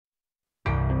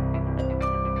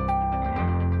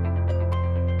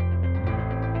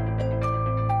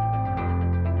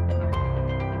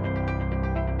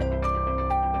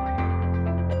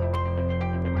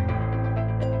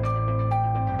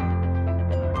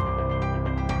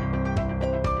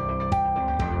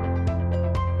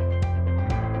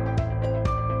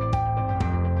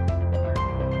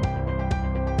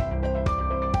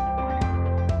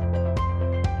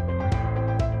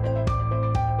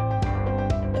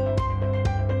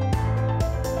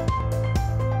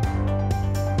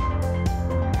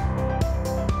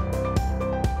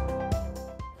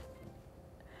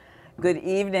Good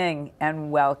evening and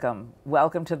welcome.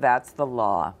 Welcome to That's the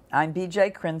Law. I'm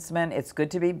B.J. Krintzman. It's good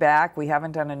to be back. We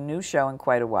haven't done a new show in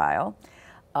quite a while.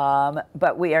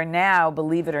 But we are now,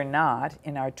 believe it or not,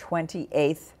 in our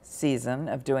 28th season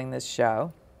of doing this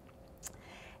show.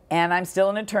 And I'm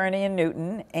still an attorney in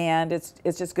Newton, and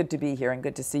it's just good to be here and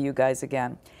good to see you guys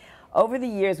again. Over the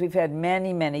years, we've had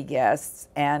many guests,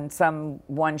 and some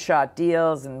one-shot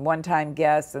deals and one-time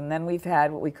guests, and then we've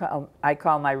had what I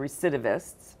call my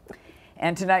recidivists.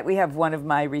 And tonight we have one of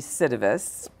my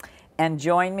recidivists. And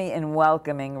join me in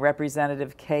welcoming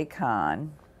Representative Kay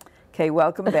Kahn. Kay,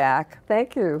 welcome back.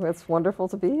 Thank you. It's wonderful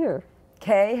to be here.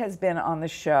 Kay has been on the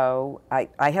show.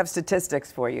 I have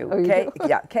statistics for you. Oh, you Kay, do?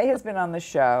 yeah, Kay has been on the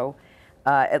show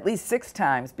at least 6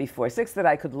 times before, 6 that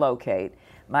I could locate.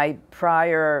 My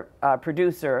prior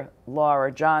producer,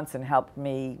 Laura Johnson, helped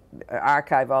me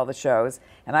archive all the shows,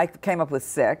 and I came up with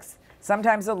 6.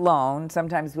 Sometimes alone,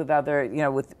 sometimes with other,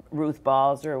 with Ruth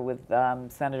Balls or with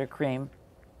Senator Cream.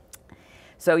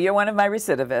 So you're one of my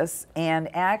recidivists, and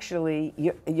actually,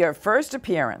 your first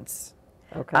appearance,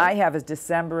 Okay. I have is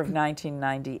December of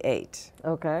 1998.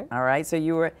 Okay. All right, so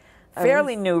you were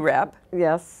fairly new rep.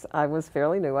 Yes, I was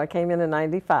fairly new. I came in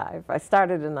 95. I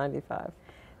started in 95.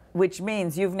 Which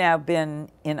means you've now been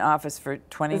in office for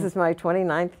 20... This is my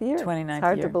 29th year. 29th It's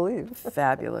hard year. to believe.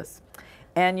 Fabulous.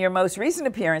 And your most recent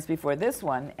appearance before this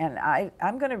one, and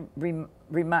I'm going to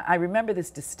I remember this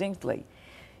distinctly,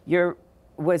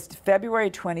 was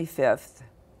February 25th,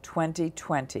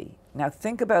 2020. Now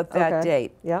think about that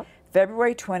date. Yep.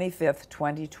 February 25th,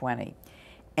 2020.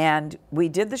 And we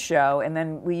did the show, and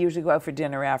then we usually go out for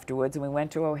dinner afterwards, and we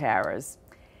went to O'Hara's.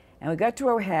 And we got to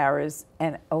O'Hara's,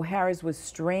 and O'Hara's was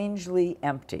strangely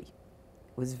empty.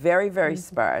 It was very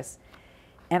sparse.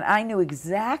 And I knew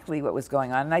exactly what was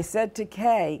going on. And I said to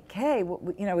Kay,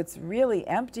 it's really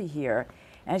empty here.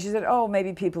 And she said, oh,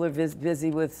 maybe people are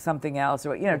busy with something else,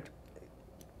 or,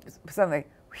 something.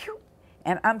 Whew.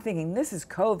 And I'm thinking, this is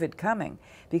COVID coming,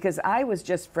 because I was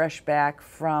just fresh back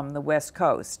from the West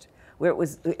Coast, where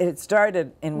it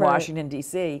started in Washington,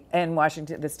 D.C., and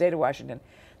the state of Washington.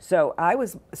 So I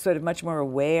was sort of much more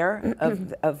aware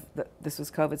of this was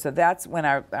COVID. So that's when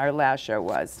our last show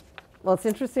was. Well, it's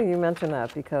interesting you mention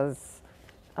that, because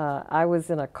I was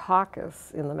in a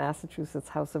caucus in the Massachusetts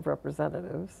House of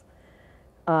Representatives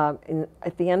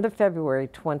at the end of February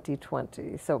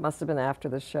 2020, so it must have been after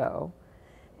the show.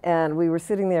 And we were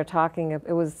sitting there talking,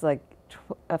 it was like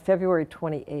February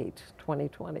 28,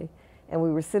 2020, and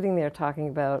we were sitting there talking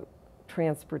about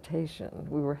transportation.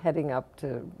 We were heading up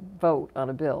to vote on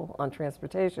a bill on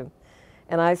transportation.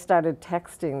 And I started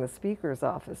texting the Speaker's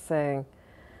office saying,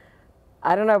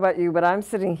 I don't know about you, but I'm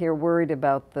sitting here worried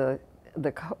about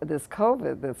this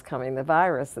COVID that's coming, the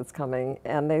virus that's coming.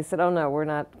 And they said, oh no, we're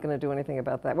not going to do anything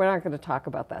about that. We're not going to talk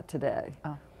about that today.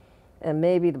 Oh. And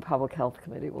maybe the Public Health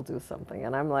Committee will do something.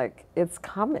 And I'm like, it's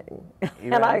coming.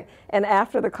 And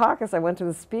after the caucus, I went to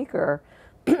the Speaker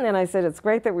and I said, it's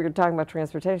great that we were talking about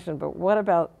transportation, but what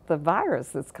about the virus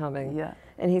that's coming? Yeah.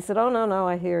 And he said, oh, no,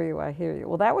 I hear you.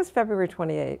 Well, that was February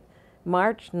 28th.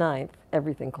 March 9th,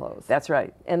 everything closed. That's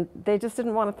right. And they just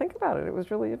didn't want to think about it. It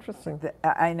was really interesting.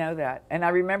 I know that. And I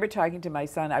remember talking to my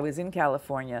son. I was in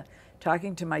California,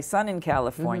 talking to my son in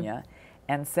California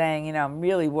and saying, I'm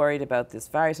really worried about this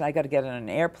virus. And I got to get on an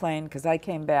airplane, because I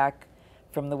came back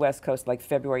from the West Coast like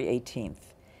February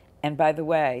 18th. And by the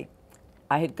way,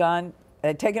 I had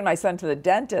taken my son to the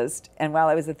dentist, and while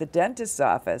I was at the dentist's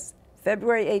office,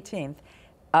 February 18th,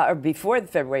 or before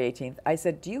February 18th, I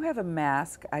said, do you have a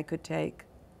mask I could take?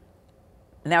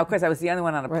 Now, of course, I was the only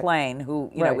one on a plane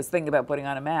who was thinking about putting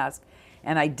on a mask,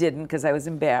 and I didn't because I was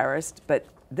embarrassed, but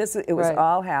it was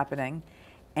all happening.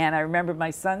 And I remember my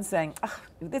son saying, oh,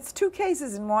 it's 2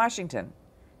 cases in Washington.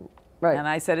 Right. And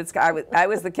I said, I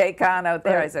was the Kay Kahn out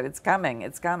there. I said, it's coming.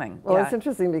 Well, it's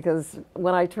interesting, because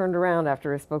when I turned around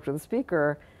after I spoke to the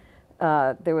Speaker,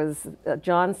 there was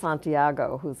John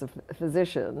Santiago, who's a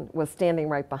physician, was standing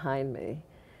right behind me.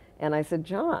 And I said,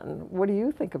 John, what do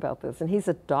you think about this? And he's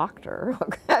a doctor.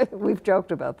 Okay? We've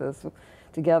joked about this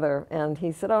together. And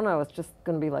he said, oh, no, it's just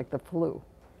going to be like the flu.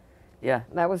 Yeah.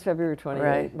 That was February 28th.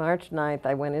 Right. March 9th,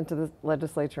 I went into the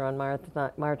legislature on March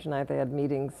 9th. I had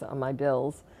meetings on my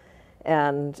bills.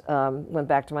 And went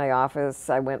back to my office.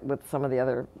 I went with some of the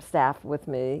other staff with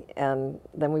me, and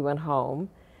then we went home,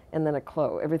 and then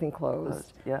everything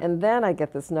closed. Yeah. And then I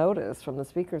get this notice from the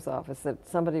Speaker's office that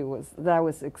I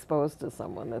was exposed to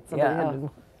someone, that somebody had been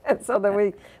And so then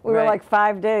we were Right. like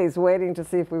 5 days waiting to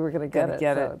see if we were going to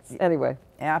get it. Anyway.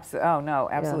 Oh, no,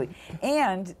 absolutely.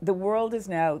 And the world is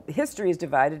now, history is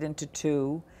divided into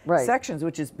two sections,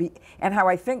 which is, and how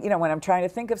I think, when I'm trying to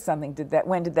think of something,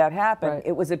 when did that happen?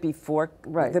 Right. Was it before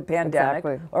Right. the pandemic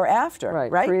Exactly. or after?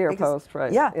 Right. Right. Pre or post,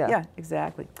 right. Yeah,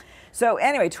 exactly. So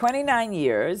anyway, 29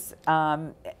 years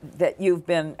that you've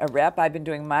been a rep. I've been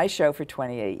doing my show for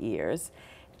 28 years.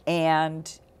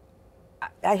 And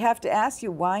I have to ask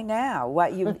you, why now?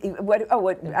 Let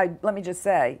me just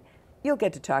say, you'll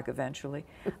get to talk eventually.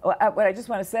 What I just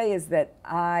want to say is that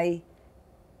I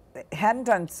hadn't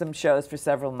done some shows for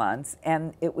several months,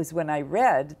 and it was when I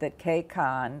read that Kay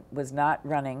Khan was not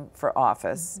running for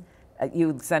office.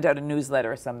 You sent out a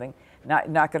newsletter or something,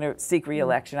 not going to seek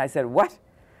re-election. I said, what?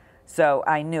 So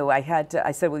I knew I had to.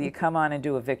 I said, will you come on and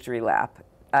do a victory lap?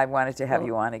 I wanted to have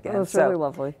you on again. It was really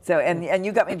lovely. So and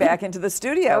you got me back into the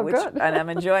studio, good. And I'm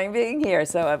enjoying being here.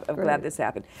 So I'm glad this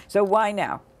happened. So why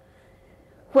now?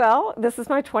 Well, this is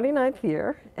my 29th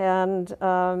year, and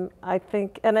I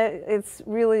think, and it's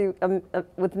really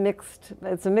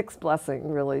it's a mixed blessing,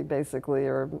 really, basically,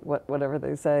 or whatever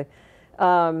they say,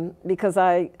 because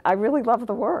I really love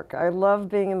the work. I love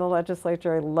being in the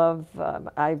legislature. I love,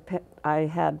 I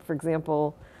had, for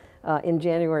example, in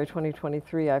January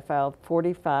 2023, I filed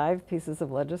 45 pieces of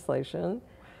legislation,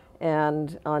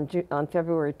 and on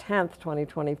February 10th,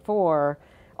 2024,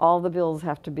 all the bills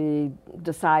have to be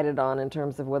decided on in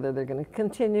terms of whether they're going to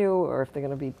continue or if they're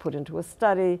going to be put into a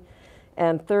study.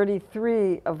 And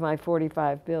 33 of my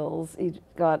 45 bills each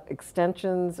got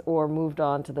extensions or moved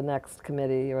on to the next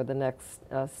committee or the next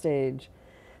stage.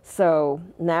 So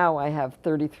now I have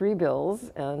 33 bills,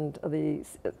 and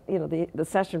the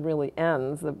session really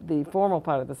ends. The formal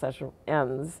part of the session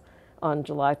ends on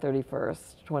July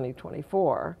 31st,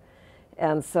 2024.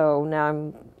 And so now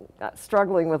I'm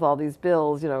struggling with all these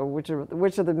bills, which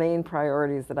are the main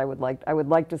priorities that I would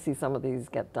like to see some of these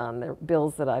get done. They're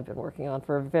bills that I've been working on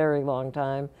for a very long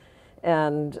time.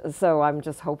 And so I'm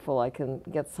just hopeful I can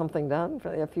get something done,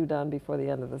 a few done before the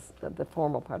end of the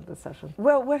formal part of the session.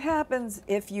 Well, what happens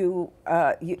if you'll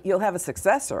have a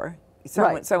successor?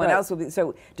 Someone else will be.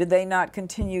 So, did they not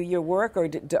continue your work, or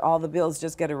did all the bills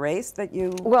just get erased that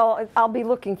you? Well, I'll be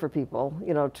looking for people,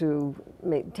 to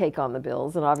take on the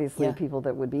bills, and obviously people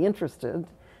that would be interested.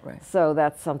 Right. So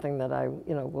that's something that I,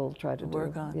 will try to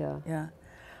work on. Yeah.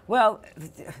 Well,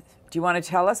 do you want to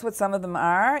tell us what some of them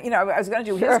are? I was going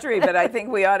to do history, but I think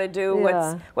we ought to do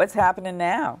what's happening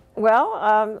now. Well,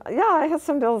 I have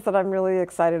some bills that I'm really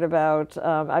excited about.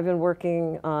 I've been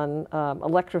working on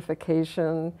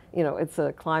electrification. It's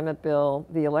a climate bill,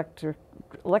 the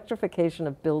electrification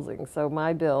of buildings. So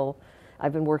my bill,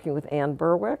 I've been working with Ann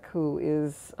Berwick, who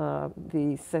is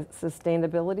the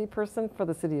sustainability person for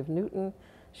the city of Newton.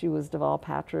 She was Deval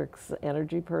Patrick's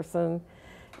energy person.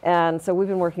 And so we've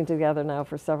been working together now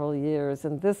for several years.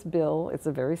 And this bill, it's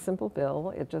a very simple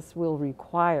bill. It just will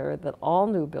require that all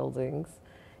new buildings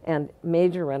and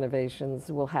major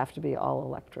renovations will have to be all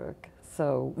electric.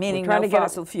 So meaning no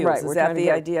fossil fuels. Right, is that the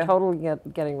idea? Totally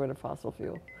getting rid of fossil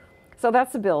fuel. So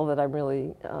that's a bill that I'm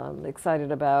really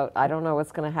excited about. I don't know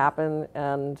what's going to happen.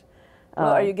 And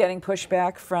well, are you getting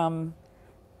pushback from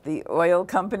the oil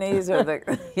companies or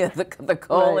the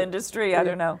coal industry? I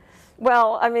don't know.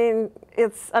 Well,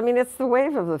 it's the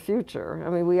wave of the future.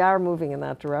 We are moving in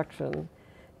that direction.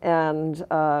 And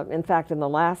in fact, in the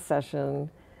last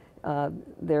session, so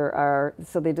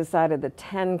they decided that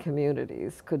 10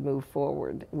 communities could move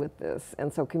forward with this.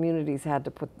 And so communities had to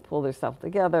pull themselves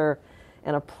together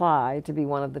and apply to be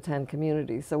one of the 10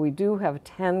 communities. So we do have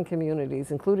 10 communities,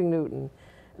 including Newton,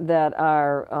 that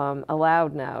are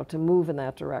allowed now to move in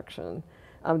that direction.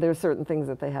 There are certain things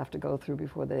that they have to go through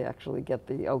before they actually get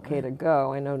the okay to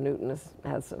go. I know Newton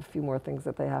has a few more things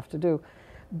that they have to do.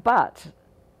 But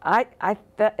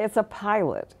it's a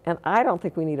pilot, and I don't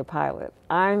think we need a pilot.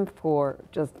 I'm for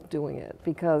just doing it,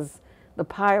 because the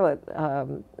pilot,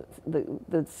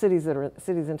 the cities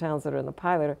and towns that are in the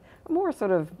pilot are more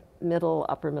sort of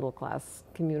upper middle class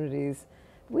communities.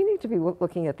 We need to be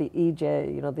looking at the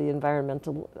EJ, the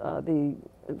environmental, the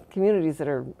communities that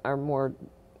are more,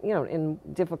 in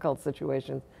difficult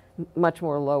situations, much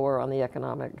more lower on the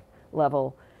economic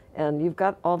level. And you've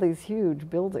got all these huge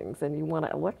buildings, and you want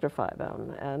to electrify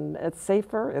them. And it's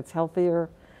safer, it's healthier,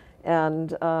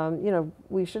 and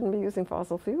we shouldn't be using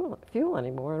fossil fuel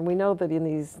anymore. And we know that in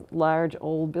these large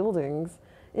old buildings,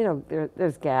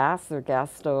 there's gas, there are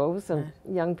gas stoves, and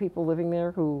young people living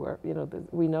there who are,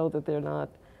 we know that they're not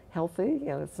healthy.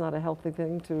 It's not a healthy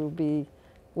thing to be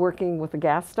working with a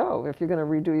gas stove. If you're going to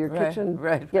redo your kitchen,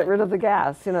 get rid of the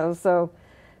gas. So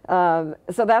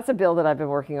So that's a bill that I've been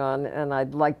working on, and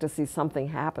I'd like to see something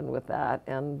happen with that.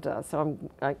 And so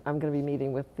I'm going to be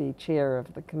meeting with the chair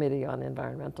of the committee on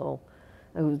environmental,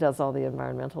 who does all the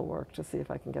environmental work, to see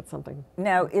if I can get something.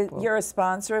 Now, you're a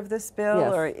sponsor of this bill,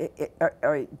 Yes.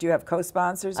 or do you have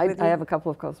co-sponsors with you? I have a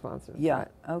couple of co-sponsors. Yeah. Right.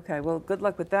 Okay. Well, good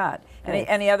luck with that. Thanks.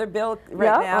 Any other bill right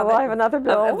Yeah, now? well, I have another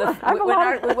bill. I have a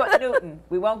lot. We want Newton.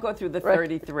 We won't go through the Right.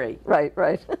 33. Right,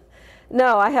 right.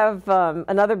 No, I have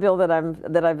another bill that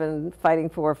I've been fighting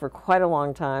for quite a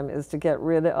long time, is to get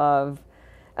rid of.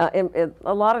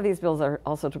 A lot of these bills are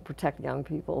also to protect young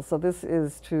people. So this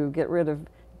is to get rid of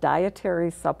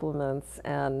dietary supplements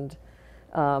and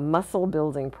muscle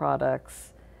building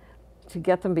products, to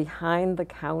get them behind the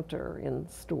counter in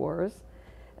stores,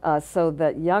 so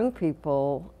that young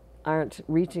people aren't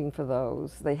reaching for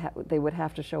those. They would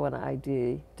have to show an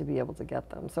ID to be able to get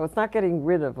them. So it's not getting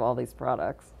rid of all these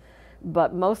products,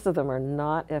 but most of them are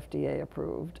not FDA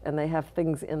approved, and they have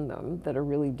things in them that are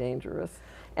really dangerous.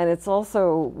 And it's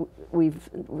also,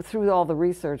 through all the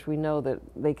research, we know that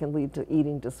they can lead to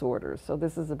eating disorders. So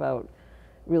this is about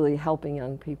really helping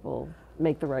young people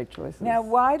make the right choices. Now,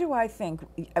 why do I think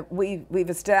we've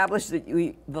established that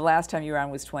the last time you were on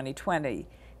was 2020,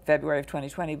 February of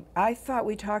 2020. I thought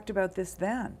we talked about this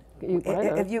then.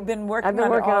 Have you been working on all this? I've been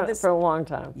working on it for a long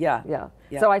time. Yeah. Yeah.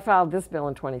 Yeah. So I filed this bill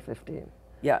in 2015.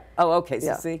 Yeah. Oh, okay. So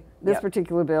Yeah. see, This yeah.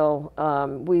 particular bill,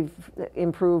 we've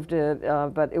improved it,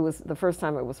 but it was the first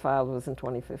time it was filed was in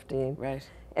 2015. Right.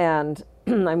 And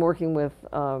I'm working with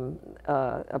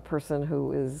a person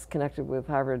who is connected with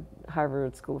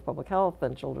Harvard School of Public Health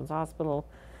and Children's Hospital,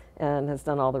 and has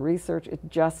done all the research. It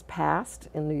just passed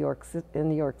in New York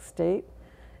State,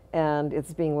 and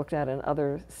it's being looked at in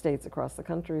other states across the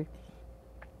country.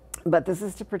 But this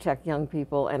is to protect young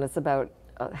people, and it's about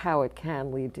how it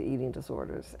can lead to eating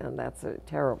disorders, and that's a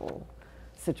terrible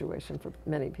situation for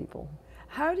many people.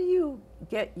 How do you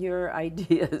get your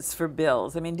ideas for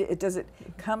bills? I mean, does it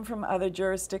come from other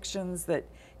jurisdictions that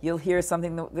you'll hear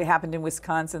something that happened in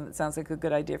Wisconsin that sounds like a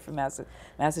good idea for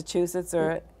Massachusetts,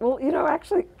 or? Well, you know,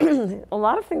 actually, a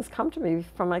lot of things come to me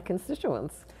from my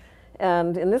constituents.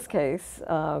 And in this case,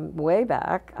 way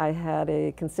back, I had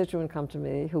a constituent come to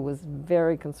me who was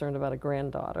very concerned about a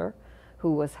granddaughter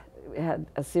who had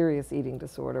a serious eating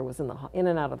disorder, was in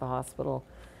and out of the hospital.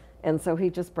 And so he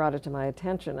just brought it to my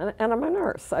attention. And I'm a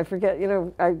nurse. I forget, you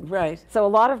know. Right. So a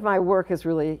lot of my work is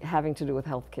really having to do with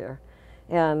healthcare.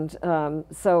 And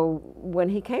so when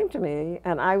he came to me,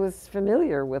 and I was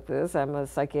familiar with this, I'm a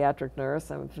psychiatric nurse,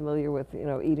 I'm familiar with, you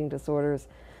know, eating disorders,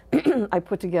 I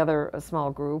put together a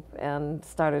small group and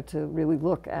started to really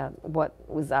look at what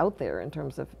was out there in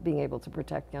terms of being able to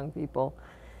protect young people.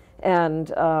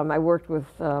 And I worked with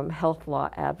Health Law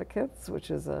Advocates,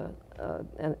 which is an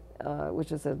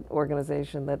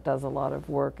organization that does a lot of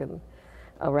work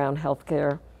around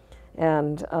healthcare.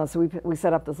 And so we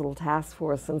set up this little task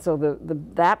force. And so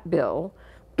that bill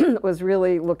was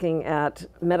really looking at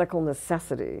medical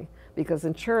necessity, because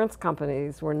insurance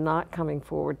companies were not coming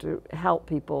forward to help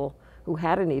people who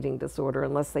had an eating disorder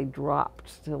unless they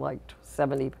dropped to like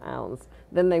 70 pounds.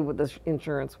 Then the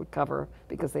insurance would cover,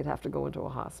 because they'd have to go into a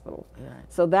hospital. Right.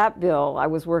 So that bill, I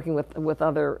was working with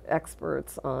other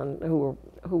experts who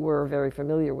were very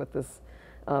familiar with this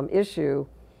issue,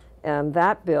 and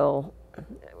that bill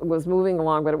was moving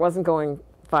along, but it wasn't going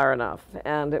far enough,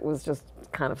 and it was just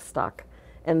kind of stuck.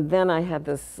 And then I had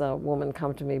this woman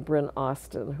come to me, Bryn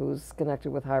Austin, who's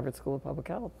connected with Harvard School of Public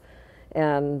Health,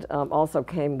 and also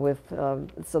came with,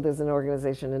 so there's an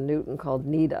organization in Newton called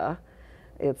NEDA.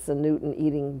 It's the Newton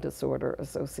Eating Disorder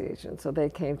Association. So they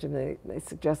came to me, they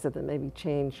suggested that maybe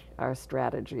change our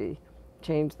strategy,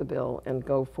 change the bill, and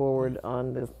go forward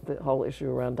on the whole issue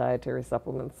around dietary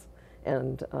supplements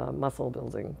and muscle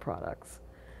building products.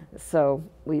 So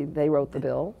they wrote the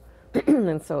bill,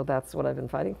 and so that's what I've been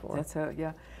fighting for. That's how,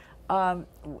 yeah.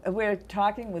 We're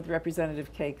talking with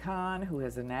Representative Kay Kahn, who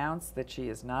has announced that she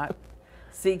is not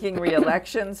seeking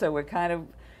re-election, so we're kind of,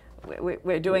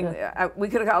 we're doing, we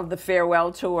could call it the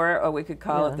farewell tour, or we could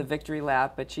call it the victory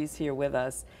lap, but she's here with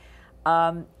us.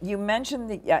 You mentioned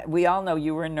that, we all know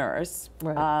you were a nurse.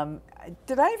 Right.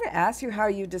 Did I ever ask you how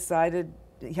you decided,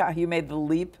 how you made the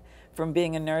leap from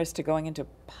being a nurse to going into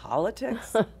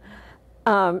politics?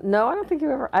 No, I don't think you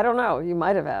ever, I don't know, you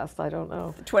might have asked, I don't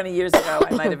know. 20 years ago,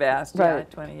 I might have asked, Right. yeah,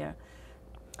 20, yeah.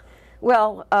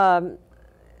 Well,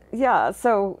 yeah,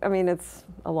 so, I mean, it's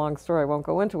a long story, I won't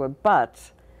go into it,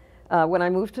 but when I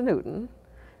moved to Newton,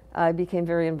 I became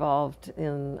very involved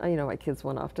in, you know, my kids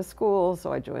went off to school,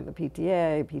 so I joined the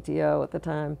PTA, PTO at the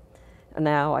time.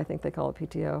 Now I think they call it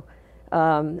PTO.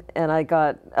 And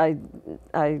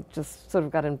I just sort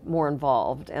of got more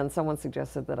involved, and someone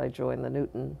suggested that I join the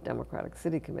Newton Democratic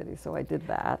City Committee, so I did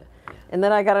that. And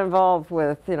then I got involved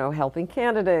with, helping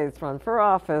candidates run for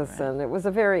office, and it was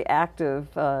a very active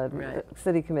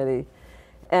city committee.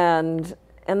 And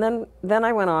then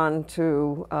I went on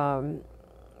to,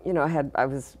 I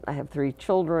have 3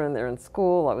 children. They're in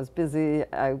school. I was busy.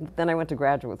 Then I went to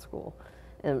graduate school.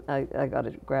 And I got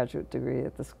a graduate degree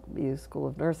at the BU School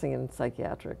of Nursing in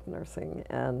psychiatric nursing.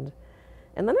 And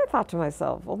then I thought to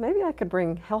myself, well, maybe I could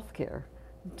bring healthcare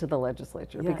to the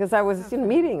legislature, because I was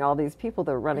meeting all these people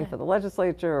that were running for the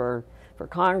legislature or for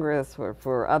Congress or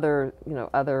for other,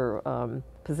 other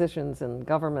positions in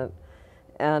government.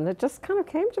 And it just kind of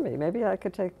came to me, maybe I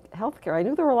could take healthcare. I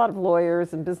knew there were a lot of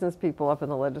lawyers and business people up in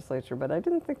the legislature, but I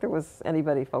didn't think there was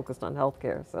anybody focused on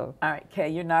healthcare. So. All right, Kay,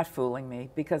 you're not fooling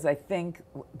me, because I think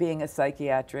being a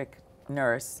psychiatric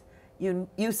nurse,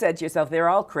 you said to yourself, they're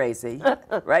all crazy,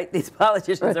 right? These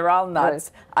politicians are all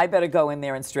nuts. I better go in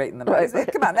there and straighten them out.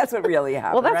 Come on, that's what really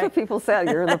happened. Well, that's what people said.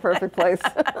 You're in the perfect place.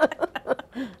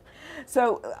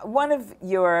 So one of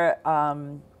your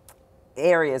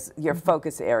areas, your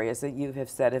focus areas that you have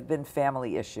said have been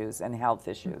family issues and health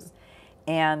issues.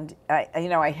 And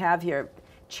I have here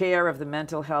chair of the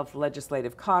Mental Health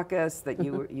Legislative Caucus, that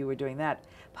you were doing that.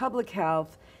 Public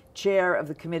health, chair of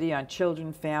the Committee on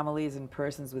Children, Families, and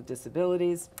Persons with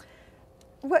Disabilities.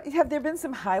 Have there been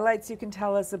some highlights you can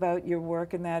tell us about your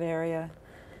work in that area?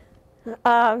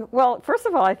 Well, first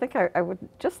of all, I think I would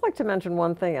just like to mention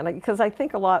one thing, because I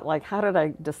think a lot, like, how did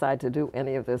I decide to do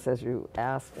any of this, as you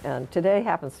asked? And today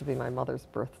happens to be my mother's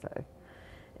birthday,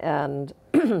 and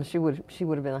she would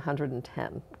have been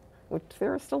 110, which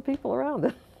there are still people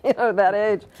around that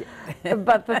age.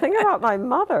 But the thing about my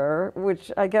mother,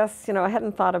 which I guess I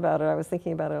hadn't thought about it, I was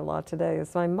thinking about it a lot today,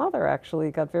 is my mother actually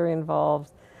got very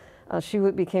involved. She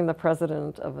became the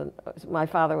president of my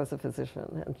father was a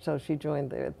physician, and so she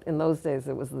joined in those days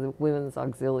it was the Women's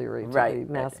Auxiliary to the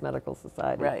Mass Medical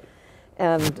Society. Right.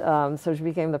 And so she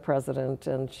became the president,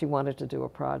 and she wanted to do a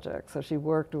project. So she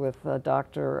worked with a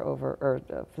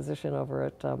a physician over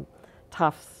at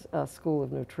Tufts School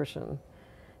of Nutrition.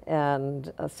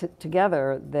 And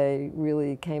together they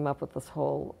really came up with this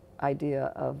whole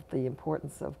idea of the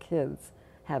importance of kids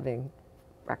having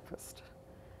breakfast.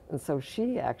 And so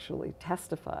she actually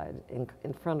testified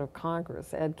in front of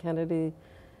Congress, Ed Kennedy,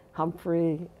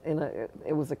 Humphrey,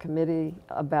 it was a committee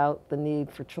about the need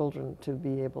for children to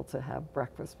be able to have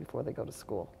breakfast before they go to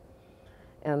school.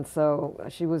 And so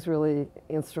she was really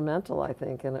instrumental, I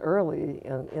think, and early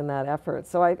in that effort.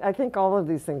 So I think all of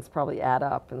these things probably add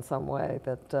up in some way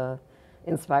that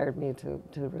inspired me to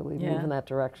really move in that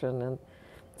direction. And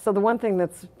so the one thing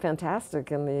that's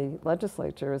fantastic in the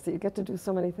legislature is that you get to do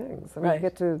so many things.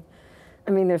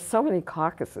 There's so many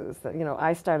caucuses that,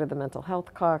 I started the Mental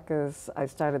Health Caucus, I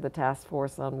started the Task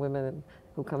Force on Women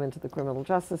Who Come into the Criminal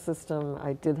Justice System.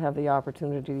 I did have the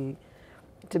opportunity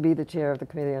to be the chair of the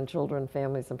Committee on Children,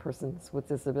 Families, and Persons with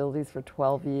Disabilities for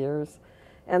 12 years.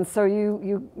 And so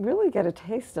you really get a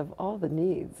taste of all the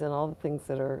needs and all the things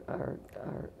that are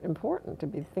important to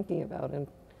be thinking about and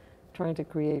trying to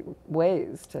create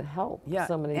ways to help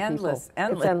so many people. Endless.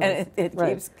 And it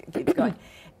keeps going.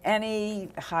 Any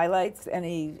highlights,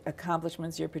 any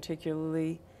accomplishments you're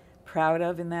particularly proud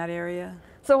of in that area?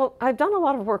 So I've done a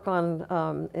lot of work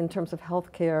on, in terms of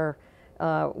healthcare.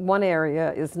 One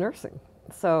area is nursing.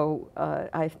 So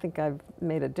I think I've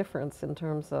made a difference in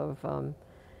terms of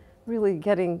really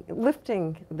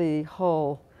lifting the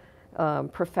whole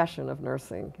profession of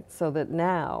nursing, so that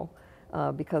now,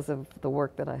 because of the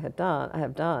work that I have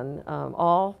done,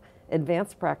 all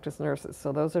advanced practice nurses,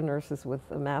 so those are nurses with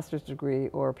a master's degree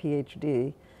or a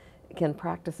PhD, can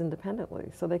practice independently.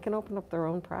 So they can open up their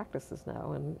own practices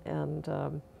now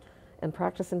and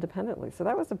practice independently. So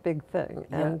that was a big thing.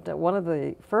 Yeah. And one of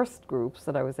the first groups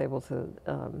that I was able to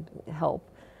help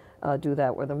do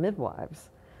that were the midwives,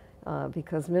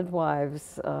 because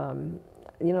midwives,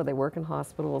 they work in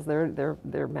hospitals.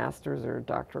 Their masters are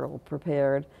doctoral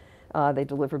prepared. They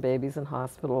deliver babies in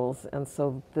hospitals, and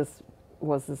so this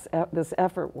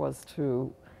effort was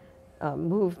to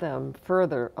move them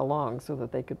further along so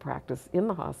that they could practice in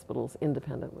the hospitals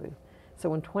independently.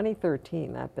 So in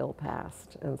 2013, that bill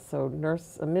passed, and so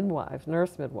nurse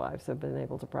midwives have been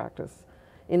able to practice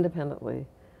independently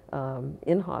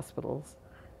in hospitals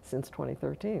since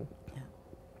 2013.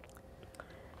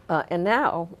 Yeah. And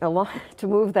now, to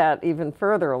move that even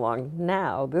further along,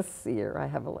 now this year I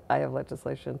have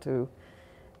legislation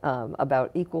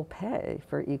about equal pay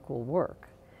for equal work.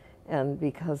 And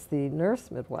because the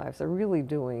nurse midwives are really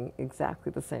doing exactly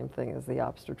the same thing as the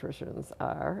obstetricians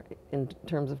are in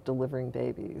terms of delivering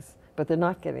babies, but they're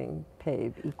not getting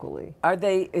paid equally. Are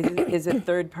they, is it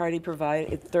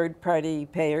third-party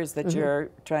payers that you're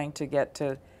trying to get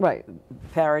to Right.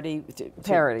 parity?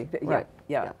 Parity, yeah, right.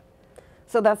 Yeah.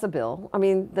 So that's a bill. I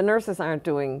mean, the nurses aren't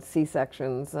doing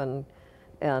C-sections and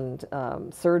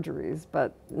surgeries,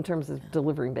 but in terms of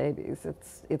delivering babies,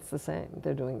 it's the same.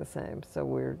 They're doing the same. So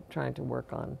we're trying to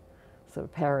work on sort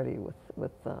of parity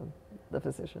with the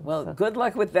physicians. Well, so. good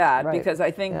luck with that, Right. because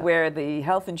I think where the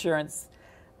health insurance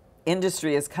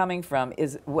industry is coming from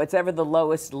is whatever the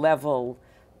lowest level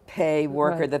pay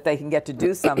worker that they can get to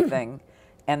do something,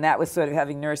 and that was sort of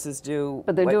having nurses do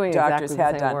But they're what doing doctors exactly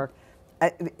had the same done. work.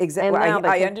 Exactly.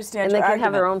 I understand and your they can argument.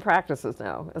 have their own practices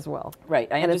now as well.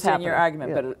 Right. I And it's understand your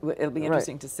happening. argument, but it'll be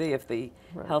interesting Right. to see if the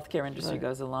healthcare industry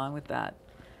goes along with that.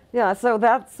 Yeah, so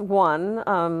that's one.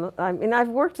 I mean, I've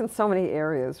worked in so many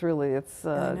areas, really. It's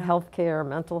healthcare,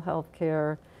 mental health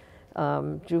care,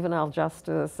 juvenile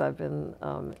justice. I've been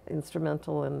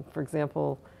instrumental in, for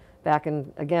example, back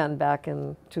in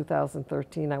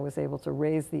 2013, I was able to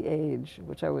raise the age,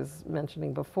 which I was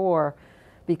mentioning before,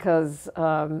 because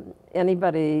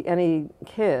any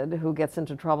kid who gets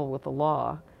into trouble with the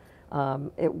law,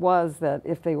 it was that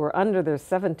if they were under their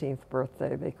 17th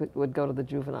birthday, they would go to the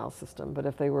juvenile system. But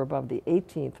if they were above the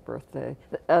 18th birthday,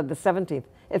 the 17th,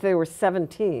 if they were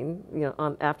 17,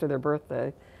 after their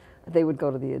birthday, they would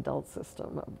go to the adult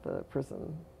system of the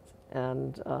prison.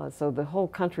 And so the whole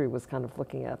country was kind of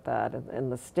looking at that.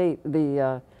 And the state,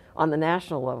 on the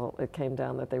national level, it came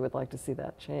down that they would like to see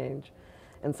that change.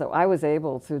 And so I was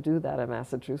able to do that in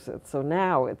Massachusetts. So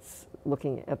now it's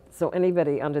looking at, so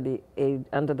anybody under the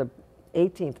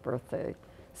 18th birthday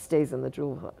stays in the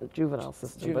juvenile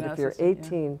system. But if you're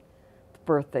 18th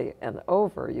birthday and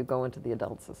over, you go into the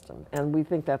adult system. And we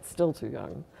think that's still too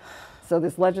young. So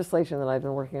this legislation that I've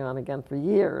been working on again for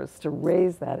years to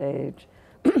raise that age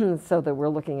so that we're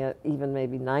looking at even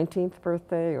maybe 19th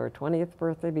birthday or 20th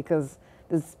birthday, because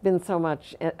there's been so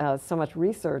much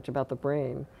research about the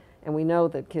brain. And we know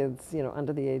that kids,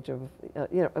 under the age of,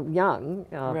 young,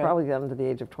 probably under the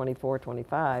age of 24,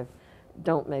 25,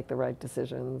 don't make the right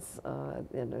decisions.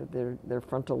 Their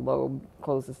frontal lobe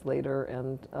closes later,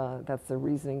 and that's their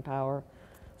reasoning power.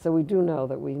 So we do know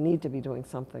that we need to be doing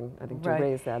something, I think, to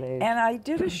raise that age. And I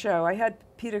did a show. I had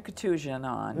Peter Katusian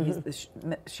on. He's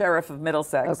the sheriff of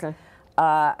Middlesex. Okay.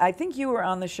 I think you were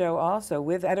on the show also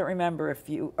with, I don't remember if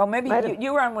you, oh, maybe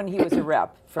you were on when he was a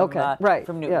rep from,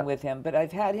 from Newton with him, but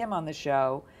I've had him on the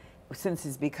show since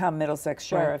he's become Middlesex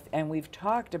sheriff, and we've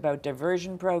talked about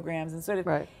diversion programs and sort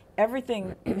of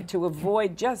everything to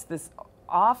avoid just this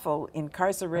awful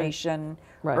incarceration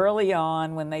early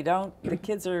on when they don't, the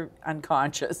kids are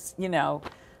unconscious, Well,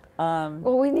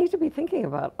 we need to be thinking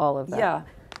about all of that. Yeah.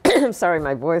 I'm sorry,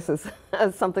 my voice is,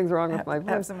 something's wrong with my voice.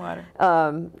 Have some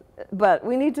water. But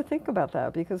we need to think about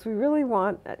that, because we really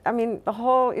want, I mean, the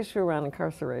whole issue around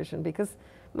incarceration, because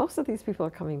most of these people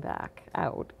are coming back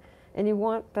out, and you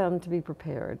want them to be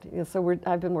prepared. So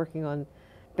I've been working on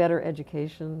better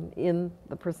education in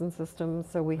the prison system.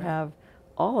 So we have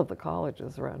all of the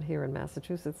colleges around here in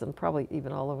Massachusetts, and probably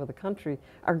even all over the country,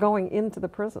 are going into the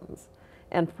prisons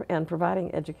and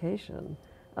providing education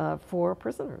for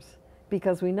prisoners.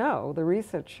 Because we know, the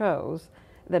research shows,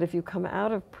 that if you come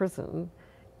out of prison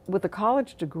with a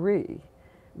college degree,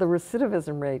 the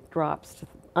recidivism rate drops to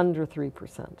under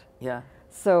 3%. Yeah.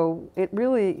 So it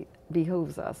really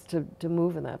behooves us to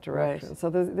move in that direction. Right. So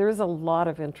there is a lot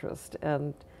of interest,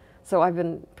 and so I've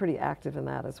been pretty active in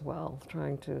that as well,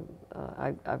 trying to,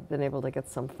 I've been able to get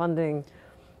some funding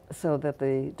so that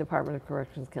the Department of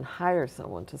Corrections can hire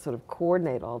someone to sort of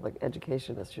coordinate all the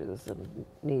education issues and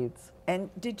needs. And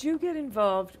did you get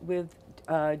involved with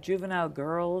juvenile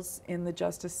girls in the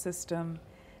justice system?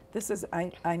 This is,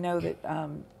 I know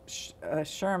that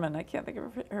Sherman, I can't think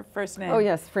of her first name. Oh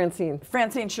yes, Francine.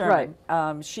 Francine Sherman.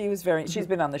 Right. She's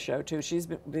been on the show too. She's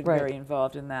been very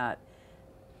involved in that.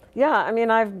 Yeah, I mean,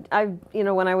 I've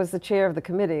when I was the chair of the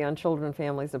Committee on Children,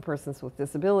 Families, and Persons with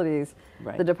Disabilities,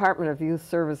 the Department of Youth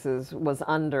Services was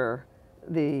under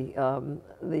the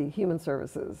Human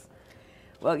Services.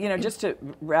 Well, just to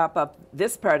wrap up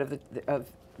this part of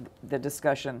the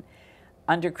discussion,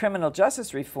 under criminal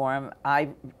justice reform, I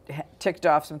ticked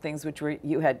off some things which were,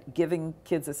 you had giving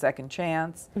kids a second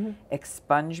chance,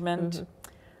 expungement,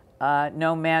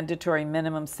 no mandatory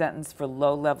minimum sentence for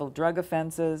low-level drug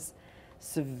offenses,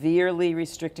 severely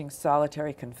restricting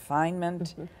solitary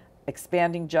confinement,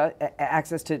 expanding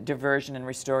access to diversion and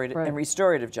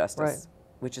restorative justice,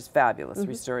 which is fabulous.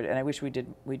 Restorative, and I wish we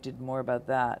did more about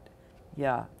that.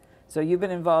 Yeah. So you've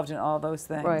been involved in all those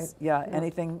things. Right. Yeah.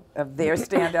 Anything of theirs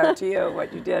stand out to you?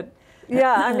 What you did?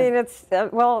 Yeah, I mean, it's,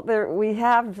 well,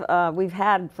 we've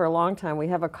had for a long time, we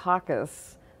have a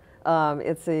caucus.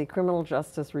 It's a criminal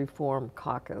justice reform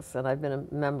caucus, and I've been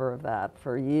a member of that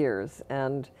for years.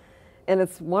 And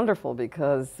it's wonderful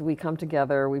because we come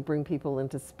together, we bring people in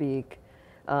to speak,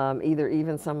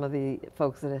 even some of the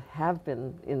folks that have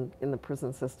been in the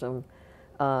prison system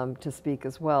to speak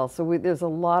as well. So there's a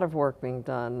lot of work being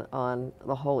done on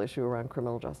the whole issue around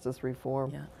criminal justice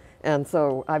reform. Yeah. And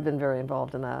so I've been very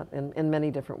involved in that in many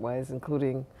different ways,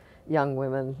 including young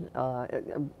women,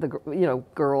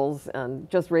 girls, and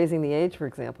just raising the age, for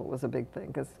example, was a big thing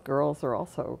because girls are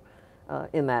also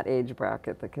in that age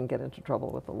bracket that can get into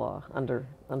trouble with the law under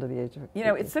the age of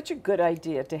 18. It's such a good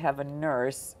idea to have a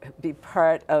nurse be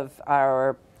part of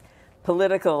our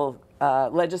political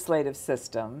legislative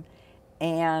system,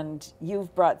 and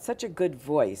you've brought such a good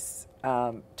voice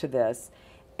to this.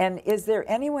 And is there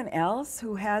anyone else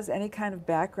who has any kind of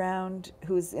background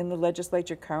who's in the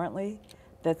legislature currently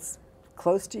that's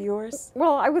close to yours?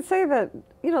 Well, I would say that,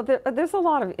 there's a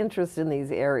lot of interest in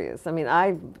these areas. I mean,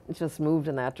 I just moved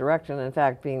in that direction. In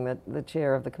fact, being the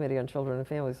chair of the Committee on Children and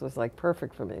Families was like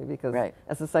perfect for me because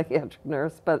as a psychiatric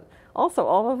nurse, but also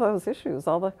all of those issues,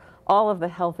 all of the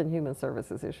health and human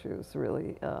services issues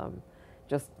really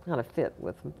just kind of fit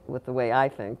with the way I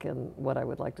think and what I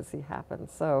would like to see happen.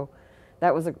 So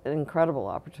that was an incredible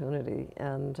opportunity.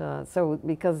 And so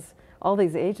because all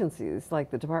these agencies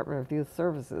like the Department of Youth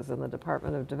Services and the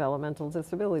Department of Developmental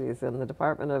Disabilities and the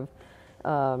Department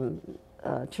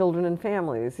of Children and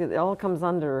Families, it all comes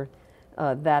under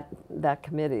that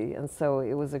committee. And so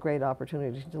it was a great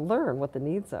opportunity to learn what the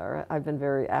needs are. I've been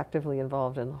very actively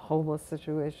involved in homeless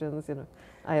situations.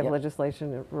 I have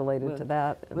legislation related to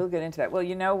that. We'll get into that. Well,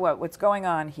 you know what's going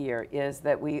on here is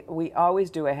that we always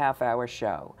do a half-hour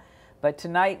show. But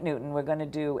tonight, Newton, we're going to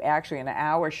do actually an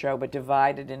hour show, but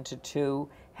divided into two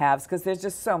halves, because there's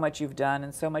just so much you've done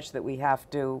and so much that we have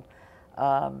to.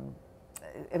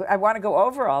 I want to go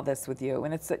over all this with you,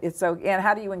 and it's so. And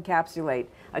how do you encapsulate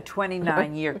a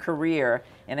 29-year career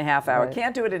in a half hour? Right.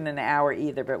 Can't do it in an hour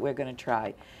either, but we're going to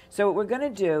try. So what we're going to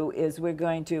do is we're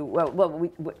going to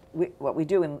what we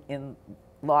do in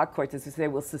law courts is to say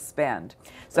we'll suspend.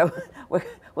 So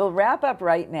we'll wrap up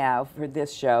right now for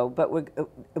this show, but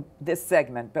this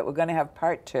segment. But we're going to have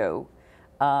part two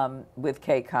with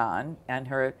Kay Khan and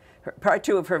her part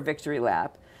two of her victory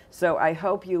lap. So I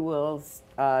hope you will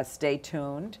stay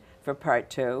tuned for part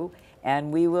two,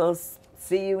 and we will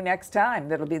see you next time.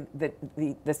 That'll be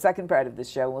the second part of the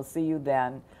show. We'll see you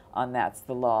then on That's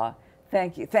the Law.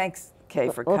 Thank you. Thanks, Kay,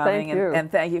 for coming,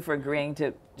 and thank you for agreeing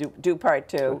to do part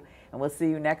two. And we'll see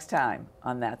you next time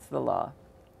on That's the Law.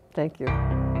 Thank you.